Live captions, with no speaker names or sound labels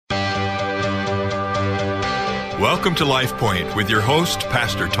Welcome to Life Point with your host,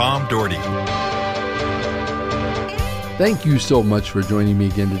 Pastor Tom Dougherty. Thank you so much for joining me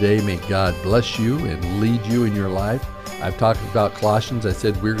again today. May God bless you and lead you in your life. I've talked about Colossians. I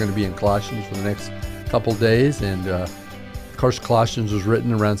said we're going to be in Colossians for the next couple days. And of course, Colossians was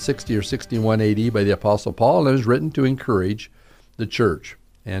written around 60 or 61 AD by the Apostle Paul, and it was written to encourage the church.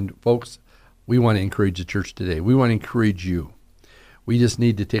 And folks, we want to encourage the church today. We want to encourage you. We just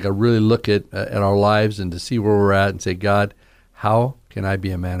need to take a really look at our lives and to see where we're at and say, God, how can I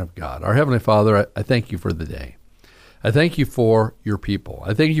be a man of God? Our Heavenly Father, I thank you for the day. I thank you for your people.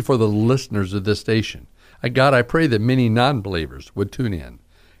 I thank you for the listeners of this station. God, I pray that many non-believers would tune in.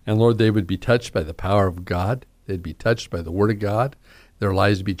 And Lord, they would be touched by the power of God. They'd be touched by the Word of God. Their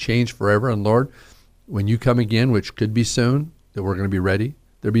lives would be changed forever. And Lord, when you come again, which could be soon, that we're going to be ready.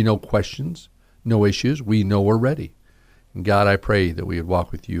 There'll be no questions, no issues. We know we're ready. And God, I pray that we would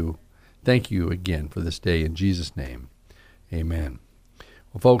walk with you. Thank you again for this day. In Jesus' name, amen.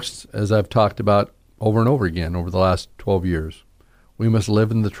 Well, folks, as I've talked about over and over again over the last 12 years, we must live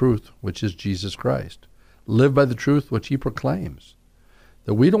in the truth, which is Jesus Christ. Live by the truth which he proclaims.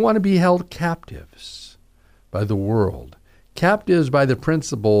 That we don't want to be held captives by the world. Captives by the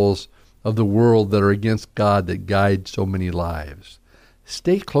principles of the world that are against God that guide so many lives.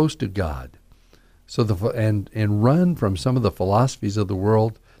 Stay close to God. And run from some of the philosophies of the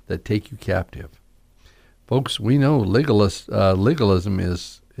world that take you captive. Folks, we know legalism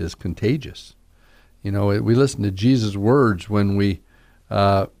is contagious. You know, we listen to Jesus' words when we,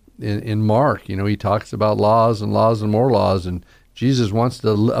 in Mark, you know, he talks about laws and more laws, and Jesus wants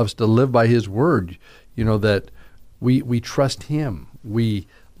us to live by his word, you know, that we trust him. We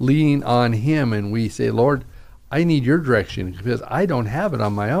lean on him, and we say, Lord, I need your direction because I don't have it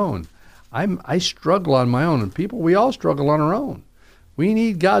on my own. I struggle on my own, and we all struggle on our own. We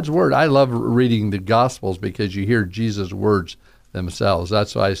need God's word. I love reading the Gospels because you hear Jesus' words themselves.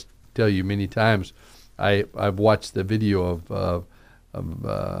 That's why I tell you many times I've watched the video of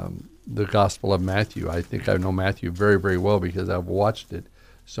the Gospel of Matthew. I think I know Matthew very, very well because I've watched it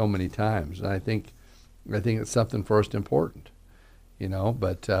so many times, and I think it's something first important, you know.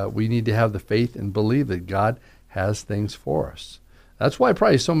 But we need to have the faith and believe that God has things for us. That's why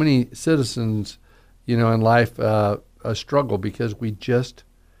probably so many citizens, you know, in life struggle because we just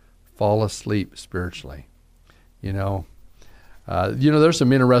fall asleep spiritually. You know, there's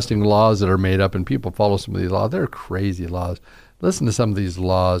some interesting laws that are made up, and people follow some of these laws. They're crazy laws. Listen to some of these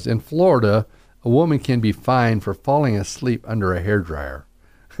laws. In Florida, a woman can be fined for falling asleep under a hairdryer.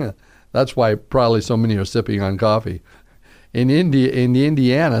 That's why probably so many are sipping on coffee. In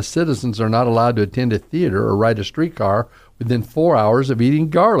Indiana, citizens are not allowed to attend a theater or ride a streetcar within 4 hours of eating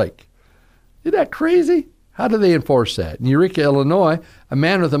garlic. Isn't that crazy? How do they enforce that? In Eureka, Illinois, a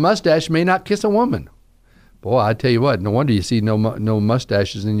man with a mustache may not kiss a woman. Boy, I tell you what, no wonder you see no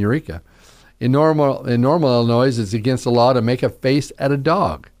mustaches in Eureka. In normal Illinois, it's against the law to make a face at a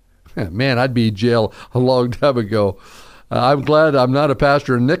dog. Man, I'd be in jail a long time ago. I'm glad I'm not a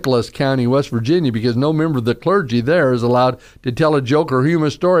pastor in Nicholas County, West Virginia, because no member of the clergy there is allowed to tell a joke or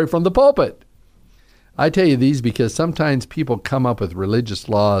humor story from the pulpit. I tell you these because sometimes people come up with religious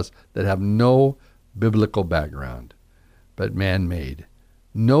laws that have no biblical background, but man-made.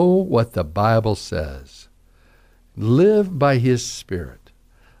 Know what the Bible says. Live by his Spirit.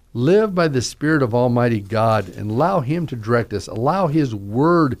 Live by the Spirit of Almighty God and allow him to direct us. Allow his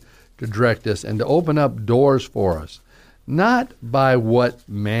word to direct us and to open up doors for us. Not by what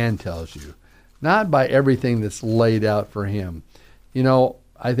man tells you. Not by everything that's laid out for him. You know,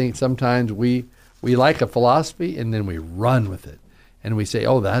 I think sometimes we like a philosophy and then we run with it. And we say,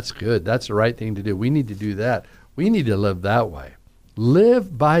 oh, that's good. That's the right thing to do. We need to do that. We need to live that way.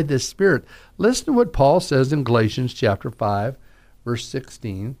 Live by the Spirit. Listen to what Paul says in Galatians chapter 5, verse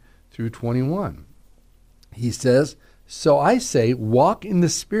 16 through 21. He says, so I say, walk in the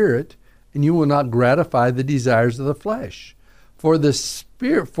Spirit, and you will not gratify the desires of the flesh. For the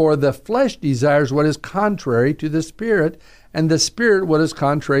flesh desires what is contrary to the Spirit, and the Spirit what is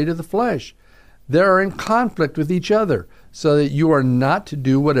contrary to the flesh. They are in conflict with each other, so that you are not to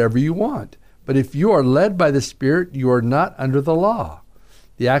do whatever you want. But if you are led by the Spirit, you are not under the law.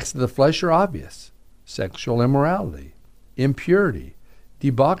 The acts of the flesh are obvious: sexual immorality, impurity,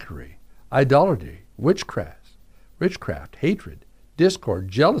 debauchery, idolatry, witchcraft, hatred, discord,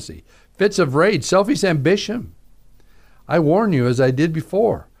 jealousy, fits of rage, selfish ambition. I warn you, as I did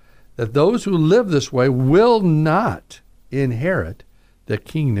before, that those who live this way will not inherit the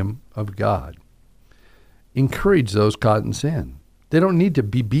kingdom of God. Encourage those caught in sin. They don't need to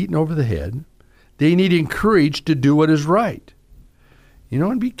be beaten over the head. They need encouraged to do what is right. You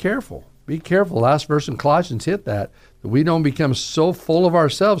know, and be careful. be careful. The last verse in Colossians hit that we don't become so full of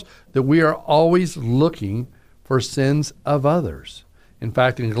ourselves that we are always looking for sins of others. In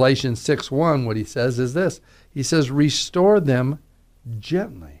fact, in Galatians 6:1, what he says is this. He says, restore them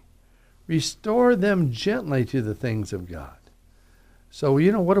gently. Restore them gently to the things of God. So,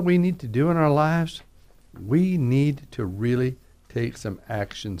 what do we need to do in our lives? We need to really take some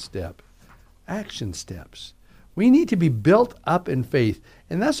action steps. Action steps. We need to be built up in faith.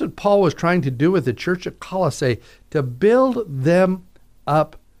 And that's what Paul was trying to do with the church at Colossae, to build them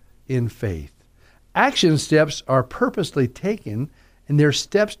up in faith. Action steps are purposely taken, and they're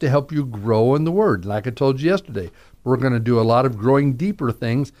steps to help you grow in the Word. Like I told you yesterday, we're going to do a lot of growing deeper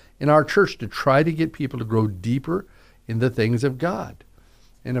things in our church to try to get people to grow deeper in the things of God.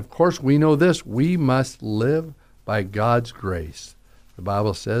 And of course, we know this, we must live by God's grace. The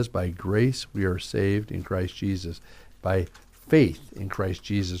Bible says, by grace we are saved in Christ Jesus. By faith in Christ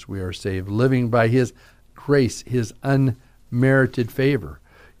Jesus we are saved, living by His grace, His unmerited favor.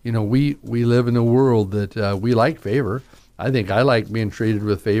 We live in a world that we like favor. I think I like being treated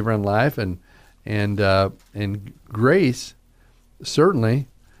with favor in life, and grace certainly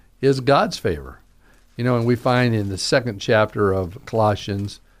is God's favor. And we find in the second chapter of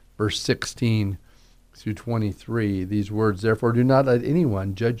Colossians, verse 16 through 23, these words, therefore do not let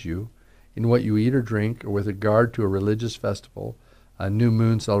anyone judge you in what you eat or drink, or with regard to a religious festival, a new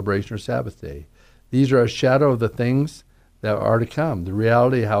moon celebration, or Sabbath day. These are a shadow of the things that are to come. The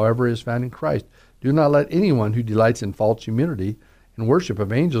reality, however, is found in Christ. Do not let anyone who delights in false humility and worship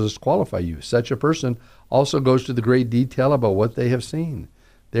of angels disqualify you. Such a person also goes to the great detail about what they have seen.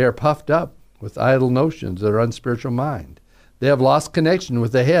 They are puffed up with idle notions that are unspiritual mind. They have lost connection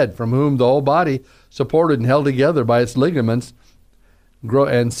with the head, from whom the whole body, supported and held together by its ligaments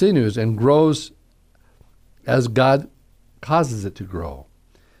and sinews, and grows as God causes it to grow.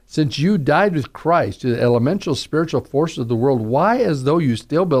 Since you died with Christ to the elemental spiritual forces of the world, why, as though you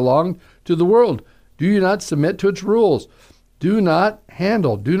still belong to the world, do you not submit to its rules? Do not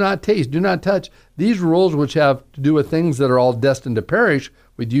handle, do not taste, do not touch. These rules, which have to do with things that are all destined to perish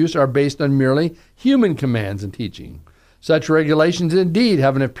with use, are based on merely human commands and teaching. Such regulations indeed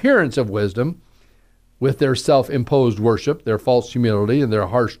have an appearance of wisdom, with their self-imposed worship, their false humility, and their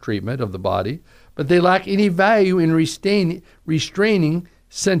harsh treatment of the body, but they lack any value in restraining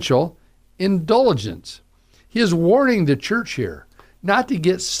sensual indulgence. He is warning the church here not to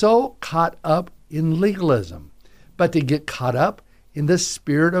get so caught up in legalism, but to get caught up in the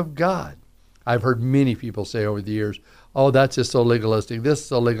Spirit of God. I've heard many people say over the years, oh, that's just so legalistic, this is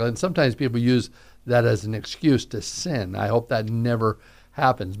so legal. And sometimes people use that as an excuse to sin. I hope that never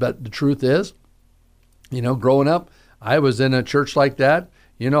happens. But the truth is, growing up, I was in a church like that.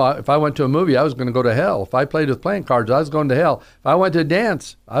 If I went to a movie, I was going to go to hell. If I played with playing cards, I was going to hell. If I went to a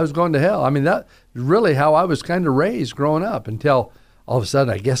dance, I was going to hell. I mean, that's really how I was kind of raised growing up, until all of a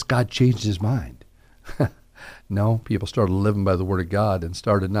sudden, I guess God changed His mind. No, people started living by the Word of God and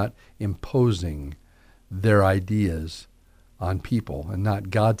started not imposing their ideas on people and not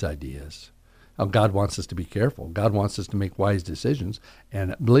God's ideas. Now, God wants us to be careful. God wants us to make wise decisions.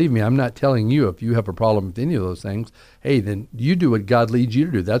 And believe me, I'm not telling you, if you have a problem with any of those things, hey, then you do what God leads you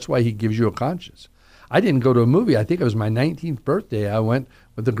to do. That's why He gives you a conscience. I didn't go to a movie. I think it was my 19th birthday. I went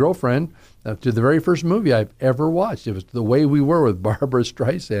with a girlfriend to the very first movie I've ever watched. It was The Way We Were with Barbara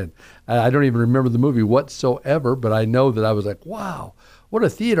Streisand. I don't even remember the movie whatsoever, but I know that I was like, wow, what a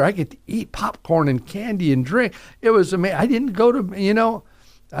theater. I get to eat popcorn and candy and drink. It was amazing. I didn't go to,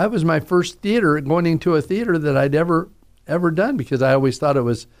 that was my first theater, going into a theater that I'd ever done, because I always thought it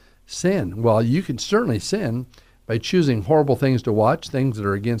was sin. Well, you can certainly sin by choosing horrible things to watch, things that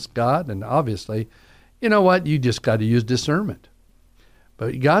are against God, and obviously, you know what? You just got to use discernment.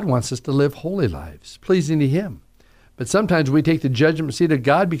 But God wants us to live holy lives, pleasing to Him. But sometimes we take the judgment seat of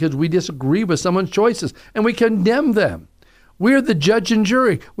God because we disagree with someone's choices, and we condemn them. We're the judge and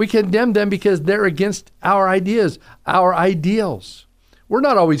jury. We condemn them because they're against our ideas, our ideals. We're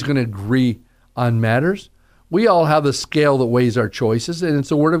not always going to agree on matters. We all have a scale that weighs our choices, and it's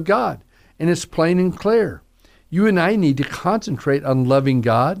the Word of God, and it's plain and clear. You and I need to concentrate on loving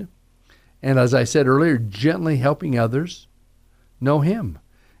God, and as I said earlier, gently helping others know Him.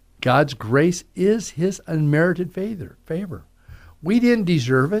 God's grace is His unmerited favor. We didn't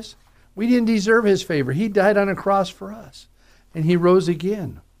deserve it. We didn't deserve His favor. He died on a cross for us, and He rose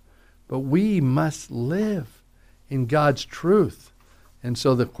again. But we must live in God's truth. And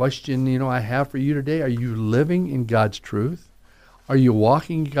so the question, I have for you today, are you living in God's truth? Are you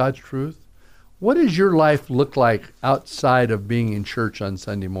walking in God's truth? What does your life look like outside of being in church on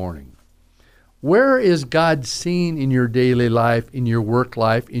Sunday morning? Where is God seen in your daily life, in your work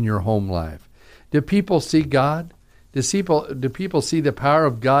life, in your home life? Do people see God? Do people see the power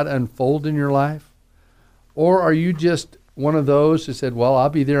of God unfold in your life? Or are you just one of those who said, well, I'll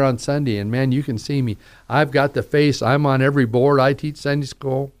be there on Sunday, and man, you can see me. I've got the face. I'm on every board. I teach Sunday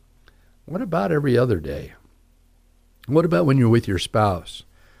school. What about every other day? What about when you're with your spouse,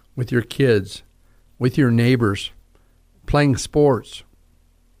 with your kids, with your neighbors, playing sports?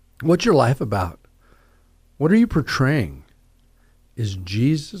 What's your life about? What are you portraying? Is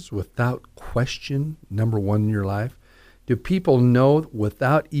Jesus without question number one in your life? Do people know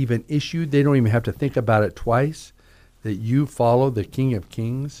without even issue, they don't even have to think about it twice, that you follow the King of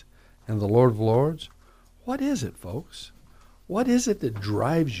Kings and the Lord of Lords? What is it, folks? What is it that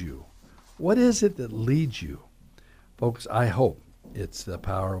drives you? What is it that leads you? Folks, I hope it's the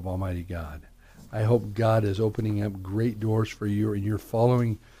power of Almighty God. I hope God is opening up great doors for you and you're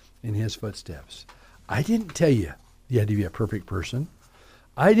following in His footsteps. I didn't tell you had to be a perfect person.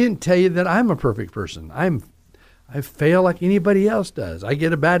 I didn't tell you that I'm a perfect person. I fail like anybody else does. I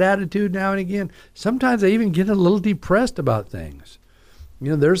get a bad attitude now and again. Sometimes I even get a little depressed about things.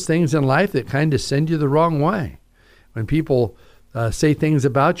 There's things in life that kind of send you the wrong way. When people say things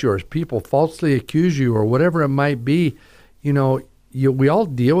about you, or people falsely accuse you, or whatever it might be, we all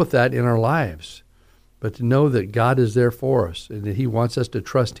deal with that in our lives. But to know that God is there for us and that He wants us to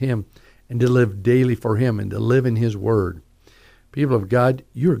trust Him and to live daily for Him and to live in His Word. People of God,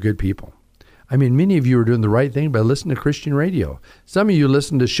 you're good people. I mean, many of you are doing the right thing by listening to Christian radio. Some of you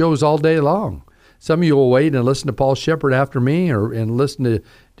listen to shows all day long. Some of you will wait and listen to Paul Shepard after me and listen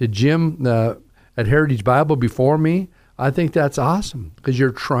to Jim at Heritage Bible before me. I think that's awesome because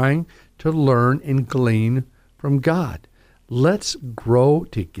you're trying to learn and glean from God. Let's grow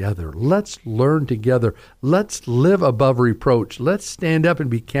together. Let's learn together. Let's live above reproach. Let's stand up and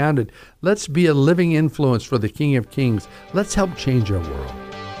be counted. Let's be a living influence for the King of Kings. Let's help change our world.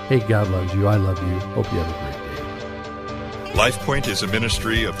 Hey, God loves you. I love you. Hope you have a great day. LifePoint is a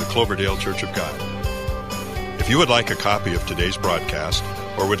ministry of the Cloverdale Church of God. If you would like a copy of today's broadcast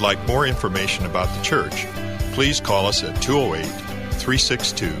or would like more information about the church, please call us at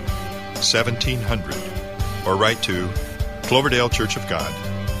 208-362-1700 or write to Cloverdale Church of God,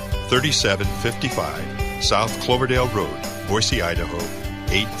 3755 South Cloverdale Road, Boise, Idaho,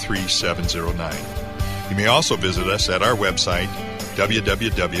 83709. You may also visit us at our website,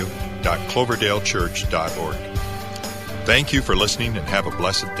 www.cloverdalechurch.org. Thank you for listening and have a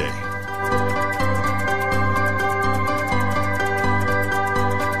blessed day.